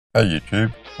Hey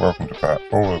YouTube, welcome to part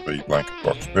 4 of the blanket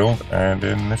box build, and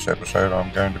in this episode I'm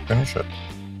going to finish it.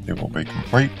 It will be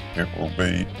complete, it will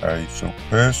be a silk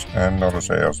purse and not a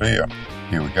sow's ear.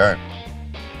 Here we go.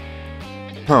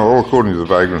 Well, according to the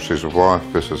vagrancies of life,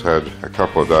 this has had a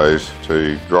couple of days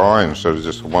to dry instead of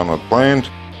just the one I'd planned.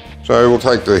 So we'll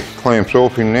take the clamps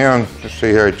off him now and just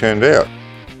see how he turned out.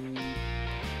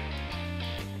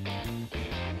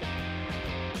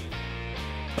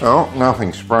 Well,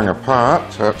 nothing sprung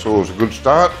apart, so that's always a good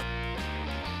start.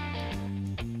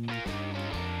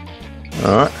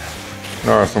 Alright,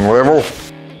 nice and level.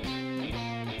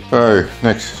 So,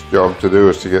 next job to do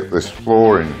is to get this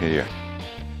floor in here.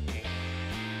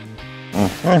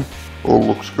 Okay, all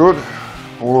looks good,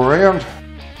 all around.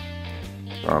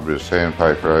 Got a bit of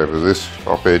sandpaper over this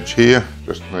top edge here,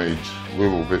 just needs a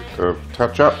little bit of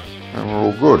touch up and we're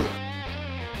all good.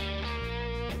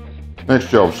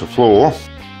 Next job's the floor.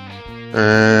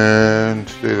 And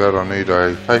to do that I need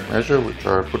a tape measure, which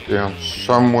I put down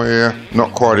somewhere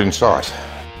not quite in sight,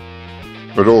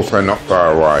 but also not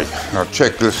far away. I'll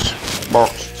check this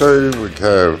box too. We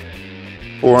have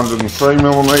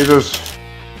 403mm,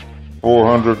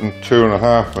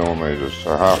 402.5mm,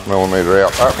 so half millimetre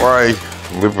out that way,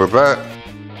 live with that.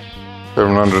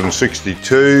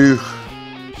 762,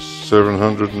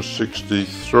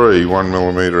 763,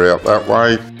 1mm out that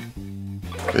way.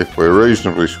 If we're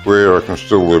reasonably square, I can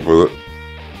still live with it.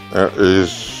 That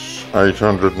is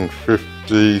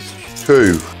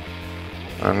 852,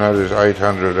 and that is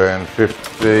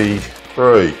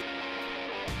 853.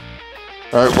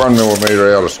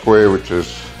 1mm out of square, which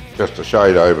is just a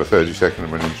shade over 32nd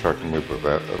of an inch. I can live with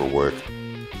that, that'll work.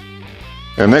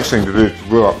 Now, next thing to do is to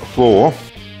glue up the floor.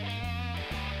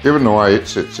 Given the way it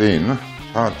sits in,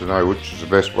 it's hard to know which is the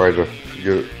best way to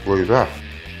get it glued up.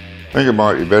 I think it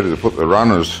might be better to put the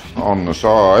runners on the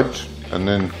sides and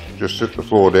then just sit the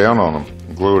floor down on them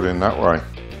and glue it in that way.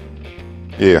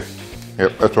 Yep,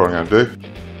 that's what I'm going to do.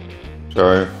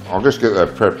 So I'll just get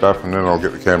that prepped up and then I'll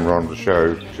get the camera on to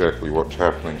show exactly what's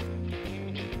happening.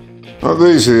 Well,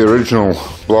 these are the original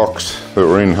blocks that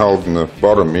were in holding the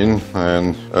bottom in,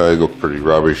 and they look pretty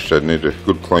rubbish. They need a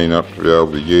good clean up to be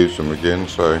able to use them again.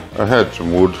 So I had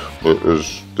some wood that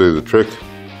was do the trick.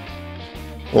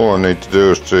 All I need to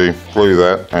do is to glue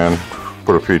that and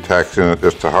put a few tacks in it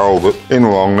just to hold it in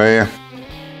along there.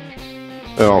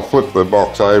 Then I'll flip the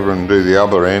box over and do the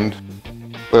other end.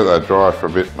 Let that dry for a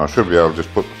bit and I should be able to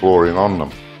just put the floor in on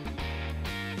them.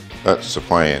 That's the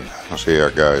plan. I'll see how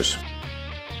it goes.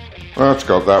 Well, it's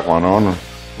got that one on.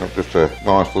 Got just a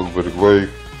nice little bit of glue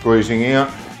squeezing out.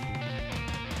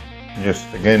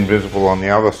 Just again visible on the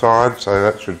other side, so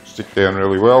that should stick down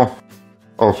really well.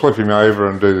 I'll flip him over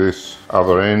and do this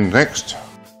other end next.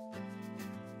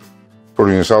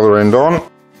 Putting this other end on.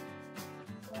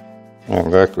 And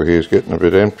the back here is getting a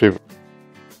bit empty.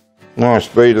 Nice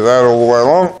bead of that all the way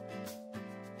along.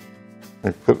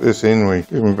 We put this in, we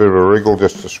give him a bit of a wriggle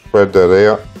just to spread that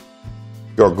out.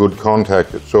 Got good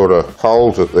contact, it sort of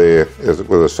holds it there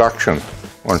with a suction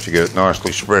once you get it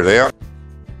nicely spread out.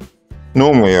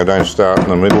 Normally I don't start in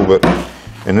the middle, but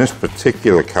in this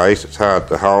particular case it's hard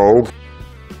to hold.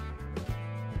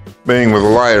 Being with a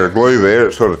layer of glue there,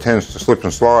 it sort of tends to slip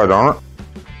and slide on it.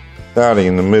 Starting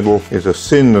in the middle is a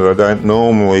sin that I don't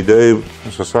normally do,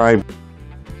 as I say.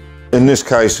 In this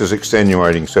case, there's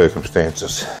extenuating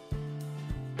circumstances.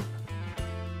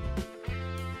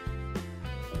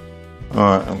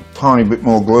 Alright, a tiny bit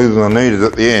more glue than I needed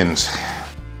at the ends.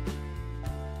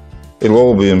 It'll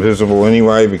all be invisible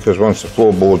anyway, because once the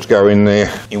floorboards go in there,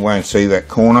 you won't see that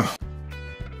corner.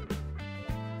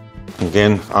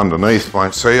 Again, underneath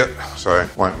won't see it, so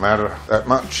it won't matter that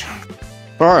much.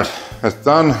 Right, that's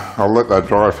done. I'll let that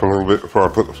dry for a little bit before I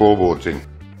put the floorboards in.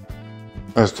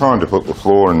 It's time to put the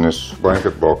floor in this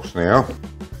blanket box now.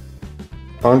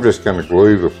 I'm just going to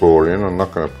glue the floor in. I'm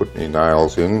not going to put any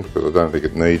nails in because I don't think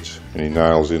it needs any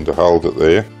nails in to hold it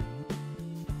there.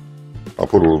 I'll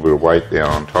put a little bit of weight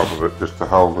down on top of it just to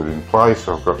hold it in place.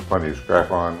 I've got plenty of scrap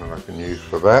iron that I can use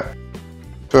for that.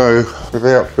 So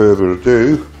without further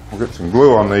ado, I'll get some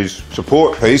glue on these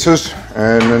support pieces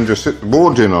and then just sit the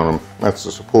boards in on them. That's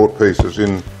the support pieces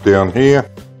in down here.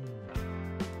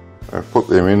 I've put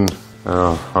them in,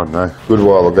 I don't know, a good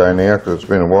while ago now because it's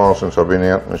been a while since I've been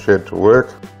out in the shed to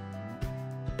work.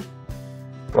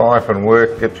 Life and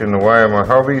work gets in the way of my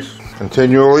hobbies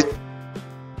continually.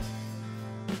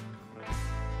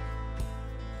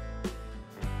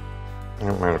 I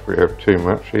don't matter if we have too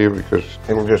much here because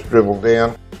it'll just dribble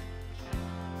down.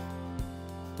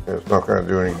 It's not going to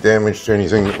do any damage to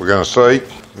anything that we're going to see.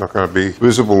 Not going to be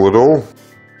visible at all.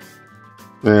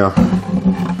 Now,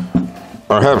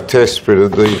 I I have test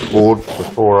fitted these boards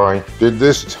before I did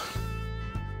this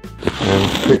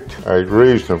and picked a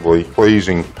reasonably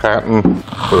pleasing pattern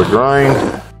for the grain.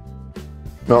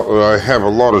 Not that I have a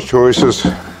lot of choices,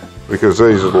 because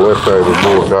these are the leftover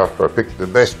boards after I picked the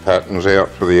best patterns out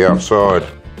for the outside.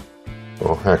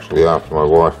 Well, actually after my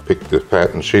wife picked the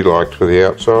pattern she liked for the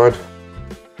outside.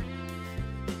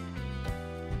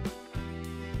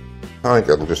 I think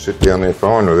that'll just sit down there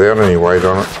fine without any weight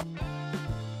on it.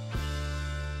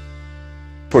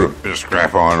 Put a bit of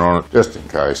scrap iron on it just in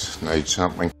case it needs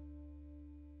something.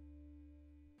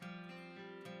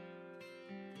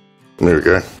 There we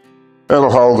go.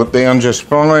 That'll hold it down just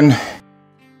fine.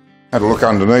 Had a look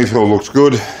underneath, all looks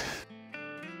good.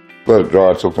 Let it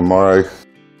dry till tomorrow.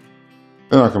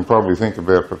 Then I can probably think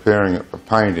about preparing it for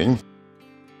painting,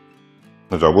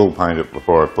 as I will paint it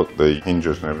before I put the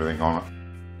hinges and everything on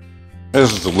it.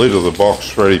 This is the lid of the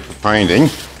box ready for painting,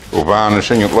 or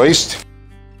varnishing at least.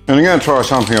 And I'm going to try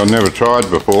something I've never tried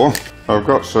before. I've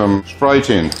got some spray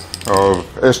tin of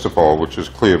Estopol, which is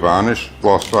clear varnish,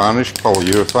 gloss varnish,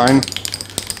 polyurethane.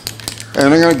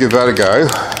 And I'm going to give that a go.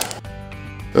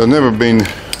 There's never been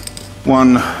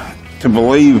one to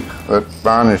believe that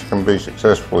varnish can be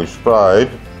successfully sprayed,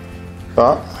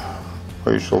 but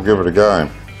we shall give it a go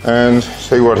and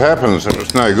see what happens. If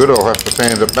it's no good, I'll have to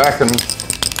sand it back and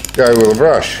go with a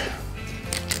brush.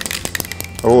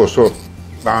 I always thought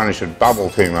varnish would bubble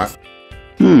too much.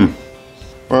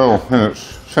 Well, in its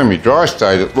semi-dry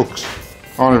state it looks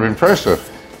kind of impressive.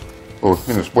 Or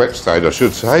in its wet state I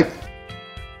should say.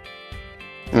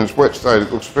 In its wet state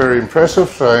it looks very impressive,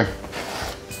 so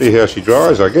see how she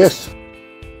dries I guess.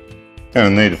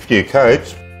 Going to need a few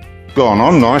coats. Gone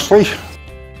on nicely.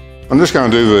 I'm just going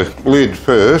to do the lid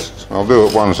first. I'll do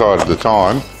it one side at a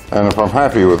time, and if I'm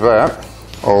happy with that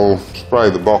I'll spray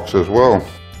the box as well.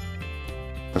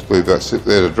 Just leave that sit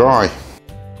there to dry.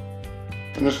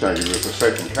 I'm just going to give it a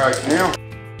second coat now.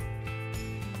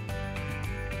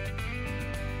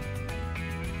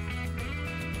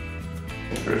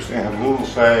 Interesting, I have a little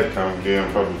sag coming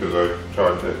down, probably because I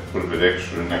tried to put a bit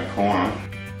extra in that corner.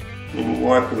 A little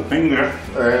wipe with the finger,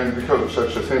 and because it's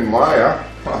such a thin layer,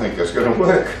 I think that's going to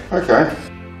work. Okay.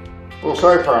 Well,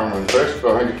 so far I'm impressed,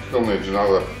 but I think it still needs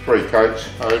another 3 coats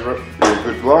over it. Give it a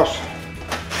good gloss.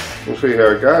 We'll see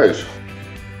how it goes.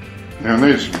 Now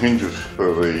I need some hinges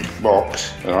for the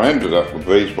box, and I ended up with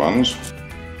these ones.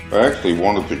 I actually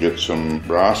wanted to get some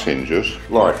brass hinges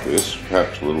like this,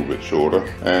 perhaps a little bit shorter,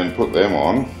 and put them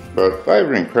on, but they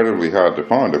were incredibly hard to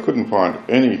find. I couldn't find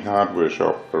any hardware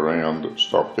shop around that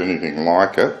stocked anything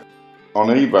like it. On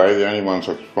eBay the only ones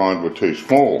I could find were too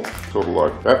small, sort of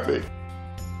like that big.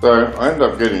 So I ended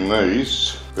up getting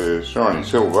these. They're shiny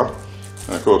silver,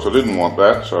 and of course I didn't want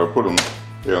that, so I put them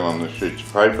down on the sheets of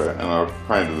paper and I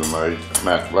painted them a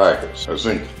matte black. It's a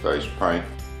zinc-based paint.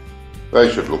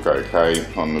 They should look okay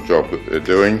on the job that they're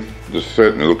doing. They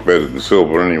certainly look better than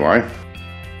silver anyway.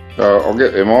 So I'll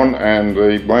get them on, and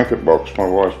the blanket box, my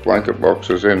wife's blanket box,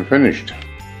 is then finished.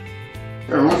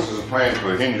 And this is the plan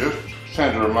for the hinges.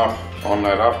 Centre them up on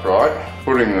that upright,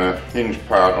 putting the hinge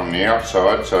part on the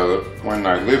outside so that when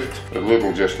they lift, the lid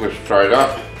will just lift straight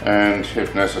up, and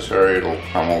if necessary it'll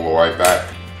come all the way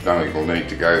back. I don't think it'll need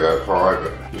to go that high,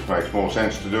 but it just makes more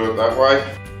sense to do it that way.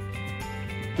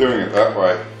 Doing it that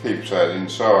way keeps that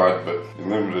inside, but you're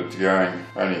limited to going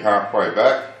only halfway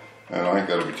back, and I think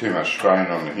that'll be too much strain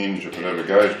on the hinge if it ever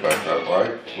goes back that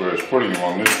way, whereas putting them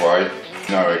on this way,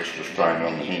 no extra strain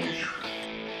on the hinge.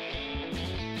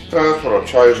 So that's what I've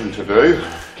chosen to do.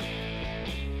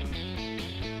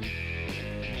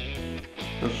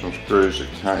 Got some screws that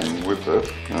came with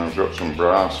it, and I've got some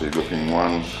brassy looking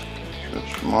ones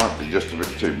which might be just a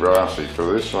bit too brassy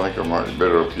for this. I think I might be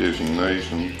better off using these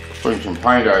and putting some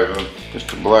paint over them just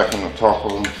to blacken the top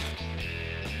of them.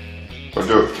 If I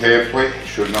do it carefully, it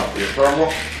should not be a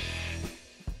problem.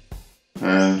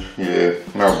 And yeah,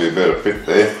 that'll be a better fit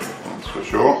there, that's for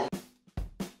sure.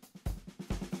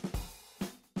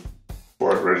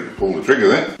 Quite ready to pull the trigger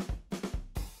then.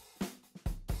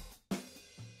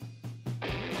 Oh,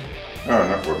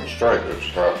 that wasn't straight, that's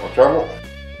half my trouble.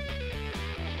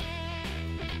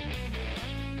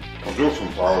 I'll do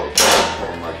some pilot,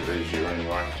 that'll make it easier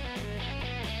anyway.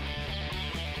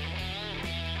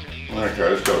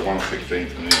 Okay, it's got a 1/16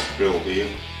 of an inch bill here.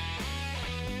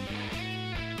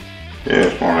 Yeah,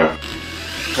 just want to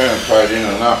penetrate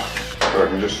in enough so I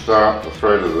can just start the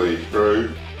thread of the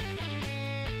screw.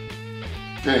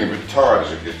 Getting a bit tight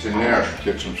as it gets in there. I should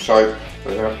get some soap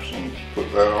perhaps and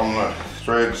put that on the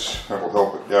threads. That'll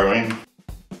help it go in.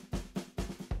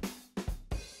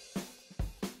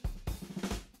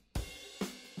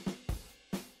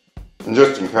 And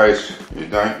just in case you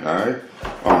don't know,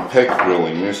 I'm peck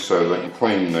drilling this so they can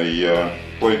clean the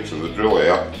pleats of the drill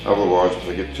out. Otherwise, if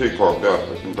they get too clogged up,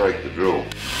 they can break the drill.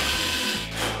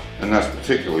 And that's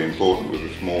particularly important with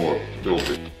the smaller drill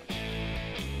bit.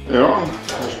 Yeah,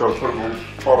 I've just got to put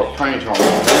a pot of paint on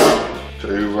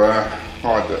to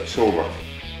hide that silver.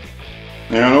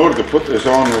 Now, in order to put this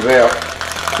on without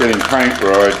getting paint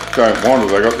where I don't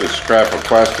want it, I got this scrap of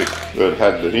plastic that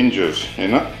had the hinges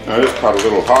in it. I just cut a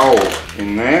little hole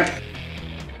in there.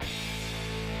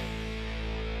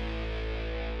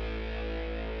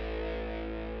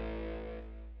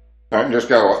 And just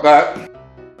go like that.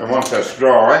 And once that's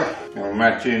dry, it'll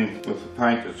match in with the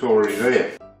paint that's already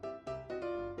there.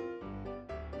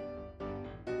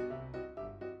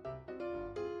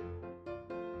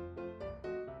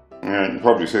 Yeah, you can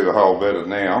probably see the hole better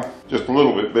now. Just a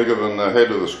little bit bigger than the head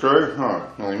of the screw.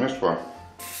 Oh, nearly missed one.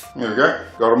 There we go,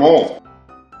 got them all.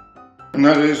 And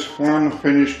that is one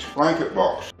finished blanket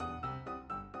box.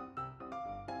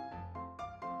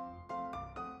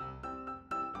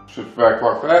 Sits back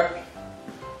like that.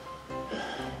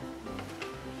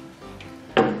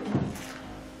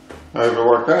 Over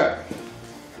like that.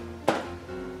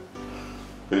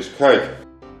 Piece of cake.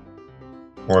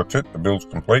 Well, that's it. The build's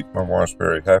complete. My wife's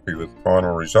very happy with the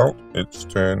final result. It's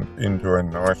turned into a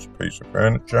nice piece of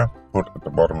furniture put at the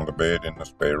bottom of the bed in the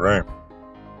spare room.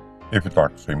 If you'd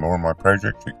like to see more of my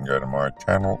projects, you can go to my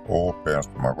channel or browse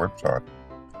to my website.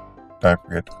 Don't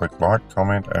forget to click like,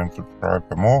 comment and subscribe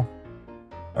for more.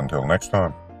 Until next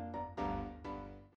time.